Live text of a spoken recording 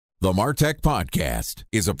The MarTech Podcast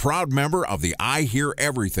is a proud member of the I Hear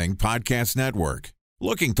Everything Podcast Network.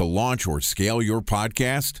 Looking to launch or scale your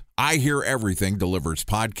podcast? I Hear Everything delivers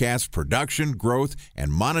podcast production, growth,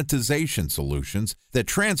 and monetization solutions that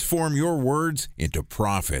transform your words into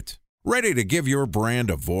profit. Ready to give your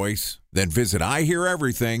brand a voice? Then visit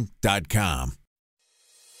iheareverything.com.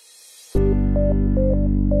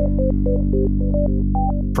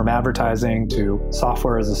 From advertising to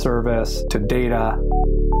software as a service to data.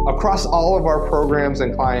 Across all of our programs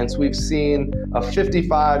and clients, we've seen a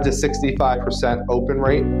 55 to 65% open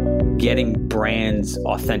rate. Getting brands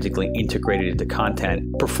authentically integrated into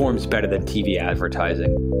content performs better than TV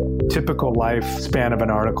advertising. Typical lifespan of an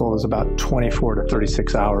article is about 24 to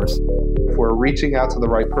 36 hours. If we're reaching out to the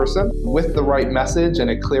right person with the right message and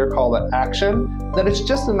a clear call to action, then it's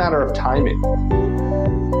just a matter of timing.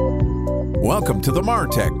 Welcome to the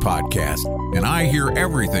MarTech Podcast, an I Hear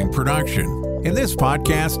Everything production. In this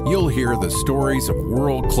podcast, you'll hear the stories of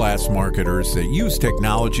world-class marketers that use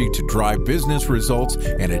technology to drive business results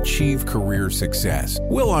and achieve career success.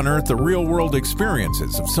 We'll unearth the real-world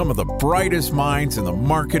experiences of some of the brightest minds in the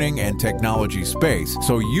marketing and technology space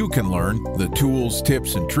so you can learn the tools,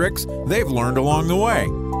 tips, and tricks they've learned along the way.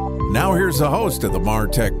 Now here's the host of the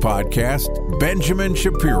MarTech Podcast, Benjamin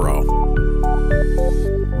Shapiro.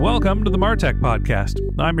 Welcome to the MarTech Podcast.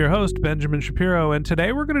 I'm your host, Benjamin Shapiro, and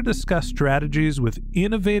today we're going to discuss strategies with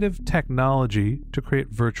innovative technology to create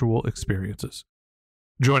virtual experiences.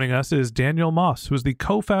 Joining us is Daniel Moss, who is the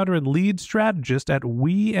co-founder and lead strategist at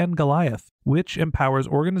We and Goliath, which empowers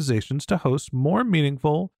organizations to host more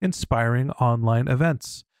meaningful, inspiring online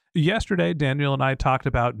events. Yesterday, Daniel and I talked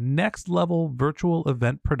about next-level virtual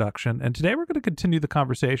event production, and today we're going to continue the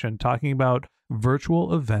conversation talking about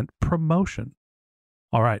virtual event promotion.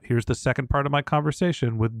 All right, here's the second part of my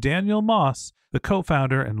conversation with Daniel Moss, the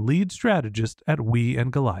co-founder and lead strategist at We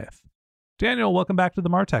and Goliath. Daniel, welcome back to the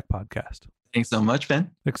MarTech Podcast. Thanks so much,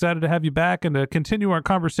 Ben. Excited to have you back and to continue our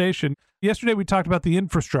conversation. Yesterday, we talked about the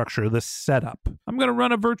infrastructure, the setup. I'm going to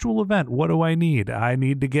run a virtual event. What do I need? I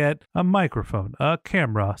need to get a microphone, a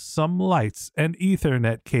camera, some lights, an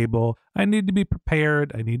Ethernet cable. I need to be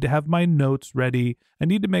prepared. I need to have my notes ready. I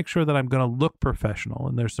need to make sure that I'm going to look professional.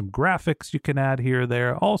 And there's some graphics you can add here,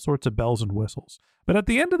 there, all sorts of bells and whistles. But at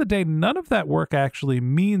the end of the day, none of that work actually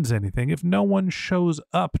means anything if no one shows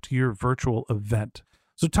up to your virtual event.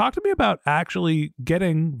 So talk to me about actually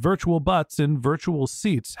getting virtual butts in virtual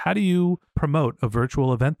seats. How do you promote a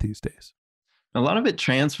virtual event these days? A lot of it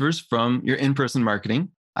transfers from your in-person marketing.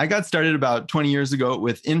 I got started about 20 years ago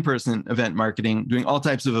with in-person event marketing, doing all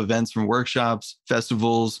types of events from workshops,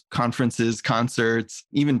 festivals, conferences, concerts,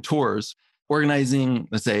 even tours, organizing,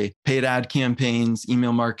 let's say, paid ad campaigns,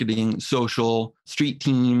 email marketing, social, street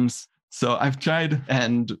teams. So I've tried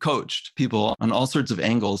and coached people on all sorts of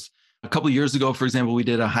angles. A couple of years ago, for example, we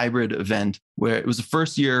did a hybrid event where it was a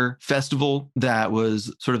first-year festival that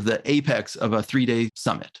was sort of the apex of a 3-day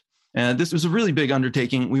summit. And this was a really big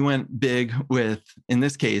undertaking. We went big with, in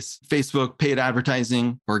this case, Facebook, paid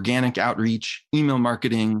advertising, organic outreach, email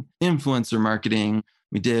marketing, influencer marketing.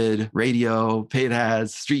 We did radio, paid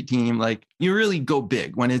ads, street team. Like, you really go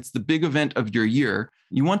big. When it's the big event of your year,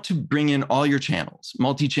 you want to bring in all your channels.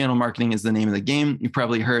 Multi-channel marketing is the name of the game. You've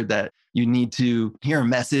probably heard that you need to hear a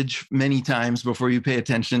message many times before you pay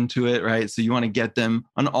attention to it, right? So you want to get them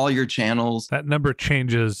on all your channels. That number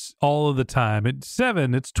changes all of the time. It's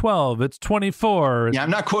 7, it's 12, it's 24. Yeah, I'm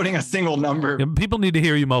not quoting a single number. People need to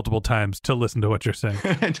hear you multiple times to listen to what you're saying.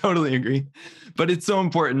 I totally agree. But it's so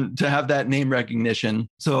important to have that name recognition.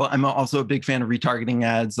 So I'm also a big fan of retargeting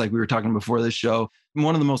ads, like we were talking before this show.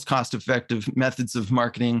 One of the most cost-effective methods of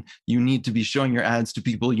marketing, you need to be showing your ads to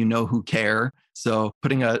people you know who care. So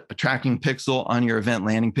putting a tracking pixel on your event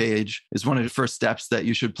landing page is one of the first steps that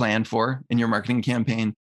you should plan for in your marketing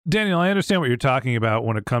campaign. Daniel, I understand what you're talking about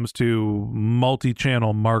when it comes to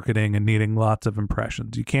multi-channel marketing and needing lots of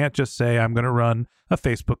impressions. You can't just say, I'm going to run a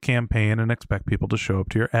Facebook campaign and expect people to show up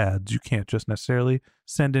to your ads. You can't just necessarily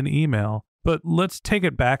send an email. But let's take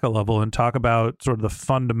it back a level and talk about sort of the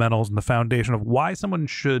fundamentals and the foundation of why someone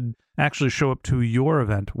should actually show up to your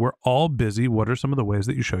event. We're all busy. What are some of the ways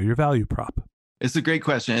that you show your value prop? It's a great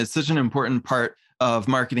question. It's such an important part of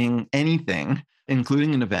marketing anything,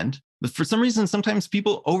 including an event. But for some reason, sometimes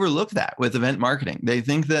people overlook that with event marketing. They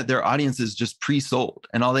think that their audience is just pre-sold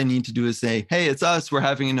and all they need to do is say, hey, it's us, we're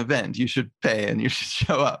having an event. You should pay and you should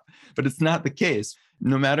show up. But it's not the case.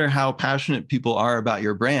 No matter how passionate people are about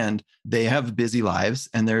your brand, they have busy lives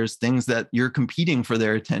and there's things that you're competing for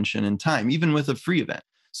their attention and time, even with a free event.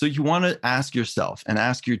 So you want to ask yourself and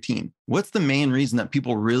ask your team, what's the main reason that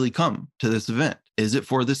people really come to this event? Is it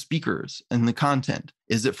for the speakers and the content?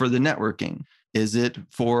 Is it for the networking? Is it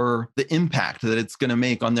for the impact that it's going to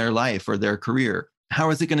make on their life or their career? How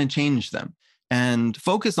is it going to change them? And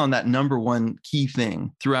focus on that number one key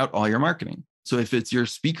thing throughout all your marketing. So if it's your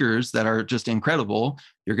speakers that are just incredible,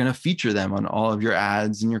 you're going to feature them on all of your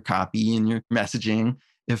ads and your copy and your messaging.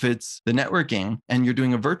 If it's the networking and you're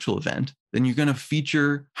doing a virtual event, then you're going to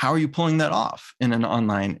feature how are you pulling that off in an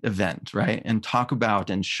online event, right? And talk about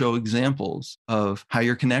and show examples of how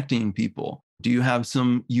you're connecting people. Do you have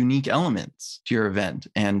some unique elements to your event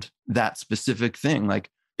and that specific thing? Like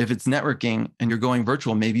if it's networking and you're going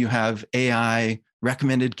virtual, maybe you have AI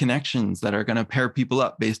recommended connections that are going to pair people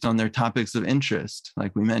up based on their topics of interest,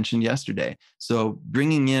 like we mentioned yesterday. So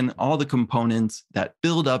bringing in all the components that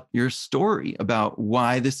build up your story about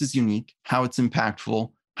why this is unique, how it's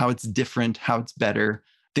impactful, how it's different, how it's better.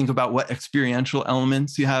 Think about what experiential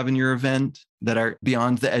elements you have in your event that are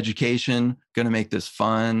beyond the education, going to make this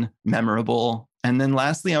fun, memorable. And then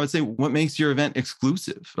lastly, I would say, what makes your event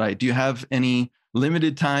exclusive, right? Do you have any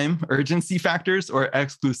limited time urgency factors or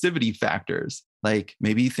exclusivity factors? Like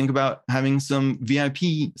maybe think about having some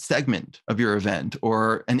VIP segment of your event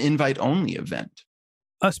or an invite-only event.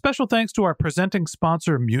 A special thanks to our presenting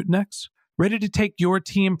sponsor, Mutinex. Ready to take your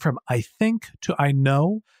team from I think to I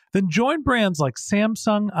know? Then join brands like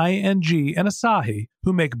Samsung, ING, and Asahi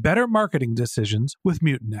who make better marketing decisions with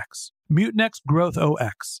Mutinex. Mutinex Growth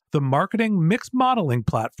OX, the marketing mix modeling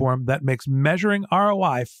platform that makes measuring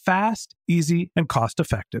ROI fast, easy, and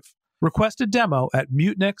cost-effective. Request a demo at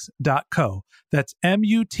mutinex.co. That's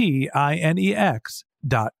MUTINEX.co.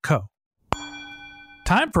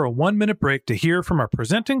 Time for a 1-minute break to hear from our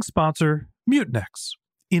presenting sponsor, Mutinex.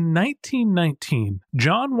 In 1919,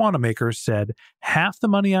 John Wanamaker said, "Half the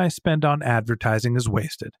money I spend on advertising is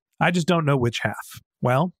wasted. I just don't know which half."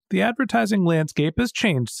 Well, the advertising landscape has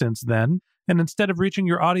changed since then, and instead of reaching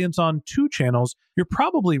your audience on 2 channels, you're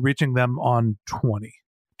probably reaching them on 20.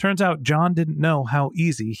 Turns out John didn't know how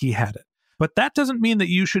easy he had it. But that doesn't mean that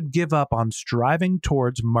you should give up on striving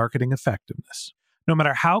towards marketing effectiveness. No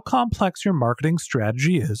matter how complex your marketing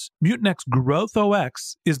strategy is, Mutinex Growth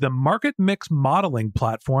OX is the market mix modeling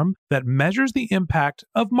platform that measures the impact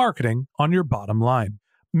of marketing on your bottom line.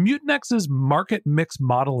 Mutinex's market mix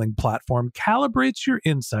modeling platform calibrates your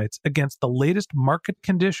insights against the latest market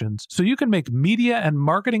conditions so you can make media and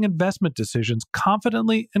marketing investment decisions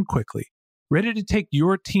confidently and quickly. Ready to take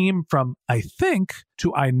your team from I think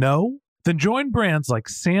to I know? Then join brands like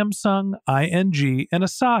Samsung, ING, and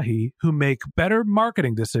Asahi who make better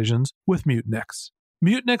marketing decisions with Mutinex.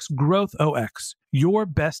 Mutinex Growth OX. Your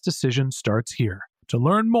best decision starts here. To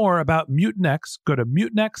learn more about Mutinex, go to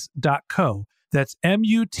mutinex.co. That's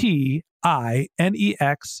MUTINEX.co.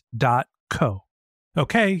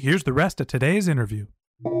 Okay, here's the rest of today's interview.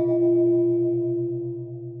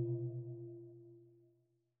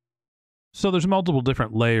 So there's multiple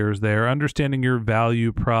different layers there, understanding your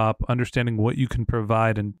value prop, understanding what you can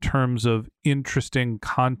provide in terms of interesting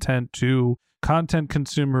content to content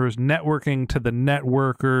consumers, networking to the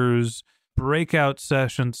networkers, breakout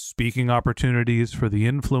sessions, speaking opportunities for the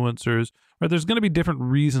influencers. Or there's going to be different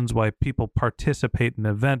reasons why people participate in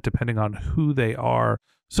an event depending on who they are.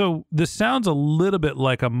 So this sounds a little bit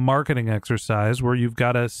like a marketing exercise where you've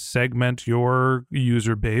got to segment your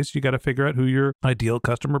user base. You got to figure out who your ideal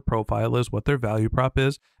customer profile is, what their value prop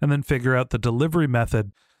is, and then figure out the delivery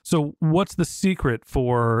method. So what's the secret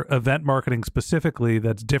for event marketing specifically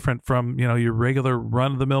that's different from, your regular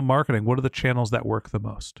run-of-the-mill marketing? What are the channels that work the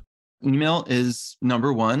most? Email is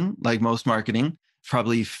number one, like most marketing.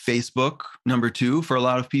 Probably Facebook, number 2 for a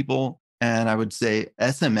lot of people. And I would say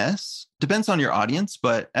SMS, depends on your audience,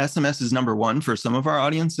 but SMS is number 1 for some of our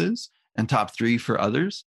audiences and top 3 for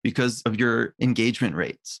others because of your engagement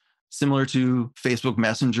rates. Similar to Facebook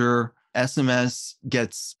Messenger, SMS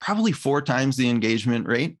gets probably 4 times the engagement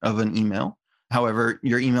rate of an email. However,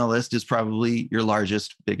 your email list is probably your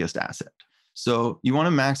largest, biggest asset. So you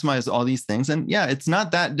want to maximize all these things. And yeah, it's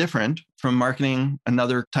not that different from marketing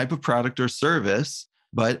another type of product or service.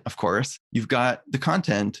 But of course, you've got the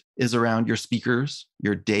content is around your speakers,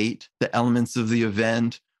 your date, the elements of the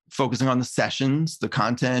event, focusing on the sessions, the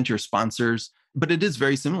content, your sponsors. But it is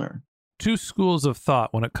very similar. 2 schools of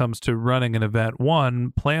thought when it comes to running an event.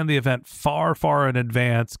 One, plan the event far, far in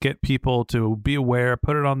advance, get people to be aware,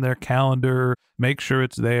 put it on their calendar, make sure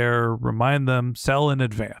it's there, remind them, sell in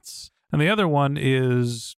advance. And the other one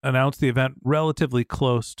is announce the event relatively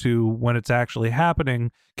close to when it's actually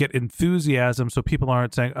happening, get enthusiasm so people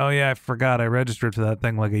aren't saying, oh yeah, I forgot I registered for that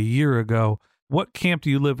thing like a year ago. What camp do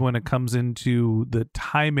you live when it comes into the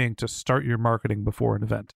timing to start your marketing before an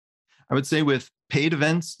event? I would say with paid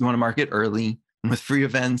events, you want to market early. With free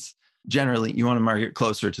events, generally, you want to market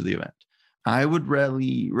closer to the event. I would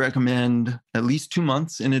really recommend at least 2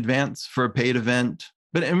 months in advance for a paid event.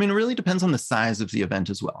 But I mean, it really depends on the size of the event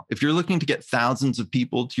as well. If you're looking to get thousands of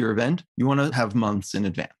people to your event, you want to have months in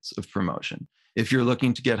advance of promotion. If you're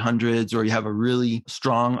looking to get hundreds or you have a really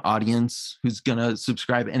strong audience who's going to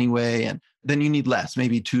subscribe anyway, and then you need less,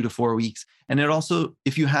 maybe 2 to 4 weeks. And it also,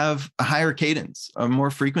 if you have a higher cadence, a more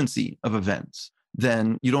frequency of events,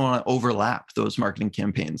 then you don't want to overlap those marketing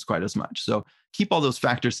campaigns quite as much. So keep all those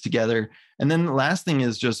factors together. And then the last thing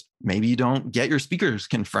is just maybe you don't get your speakers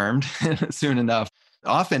confirmed soon enough.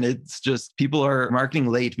 Often it's just people are marketing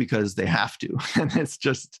late because they have to. And it's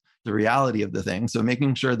just the reality of the thing. So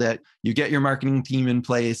making sure that you get your marketing team in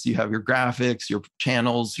place, you have your graphics, your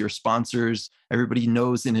channels, your sponsors, everybody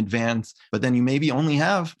knows in advance, but then you maybe only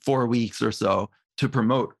have 4 weeks or so to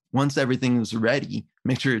promote. Once everything is ready,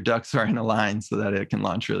 make sure your ducks are in a line so that it can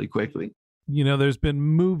launch really quickly. You know, there's been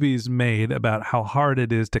movies made about how hard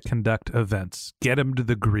it is to conduct events. Get them to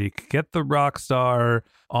the Greek, get the rock star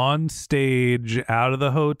on stage, out of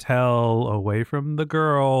the hotel, away from the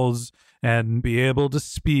girls, and be able to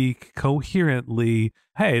speak coherently.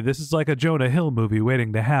 Hey, this is like a Jonah Hill movie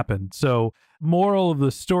waiting to happen. So, moral of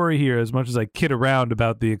the story here, as much as I kid around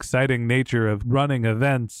about the exciting nature of running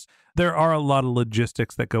events, there are a lot of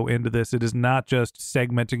logistics that go into this. It is not just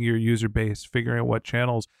segmenting your user base, figuring out what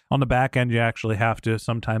channels. On the back end, you actually have to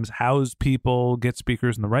sometimes house people, get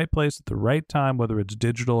speakers in the right place at the right time, whether it's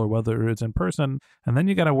digital or whether it's in person. And then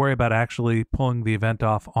you got to worry about actually pulling the event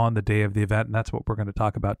off on the day of the event. And that's what we're going to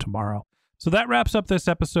talk about tomorrow. So that wraps up this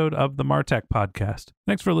episode of the Martech Podcast.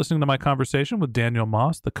 Thanks for listening to my conversation with Daniel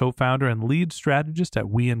Moss, the co-founder and lead strategist at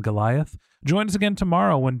We and Goliath. Join us again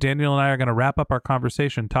tomorrow when Daniel and I are going to wrap up our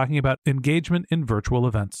conversation talking about engagement in virtual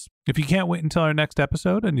events. If you can't wait until our next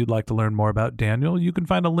episode and you'd like to learn more about Daniel, you can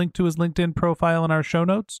find a link to his LinkedIn profile in our show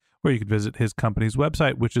notes, or you can visit his company's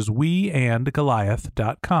website, which is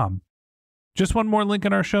weandgoliath.com. Just one more link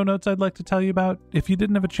in our show notes I'd like to tell you about. If you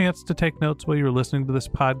didn't have a chance to take notes while you were listening to this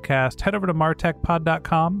podcast, head over to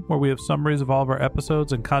martechpod.com, where we have summaries of all of our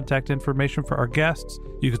episodes and contact information for our guests.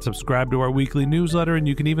 You can subscribe to our weekly newsletter, and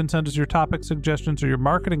you can even send us your topic suggestions or your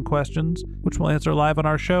marketing questions, which we'll answer live on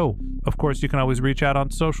our show. Of course, you can always reach out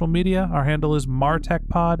on social media. Our handle is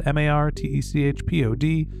MarTechPod,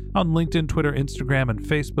 MarTechPod, on LinkedIn, Twitter, Instagram, and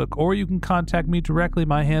Facebook, or you can contact me directly.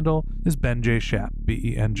 My handle is Ben J. Shap,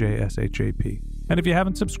 BenJShap. And if you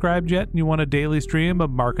haven't subscribed yet and you want a daily stream of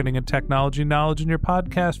marketing and technology knowledge in your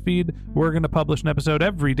podcast feed, we're going to publish an episode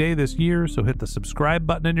every day this year, so hit the subscribe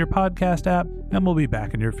button in your podcast app, and we'll be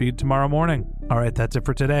back in your feed tomorrow morning. All right, that's it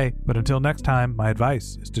for today. But until next time, my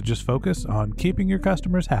advice is to just focus on keeping your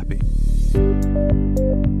customers happy.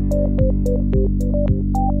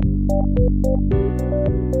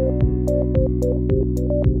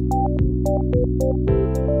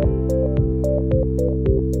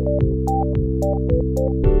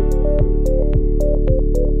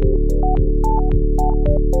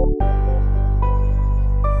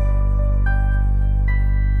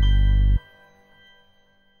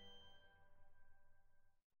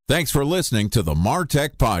 Thanks for listening to the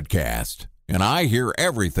Martech Podcast, an I Hear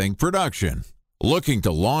Everything production. Looking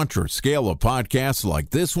to launch or scale a podcast like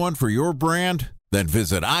this one for your brand? Then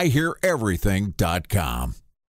visit iheareverything.com.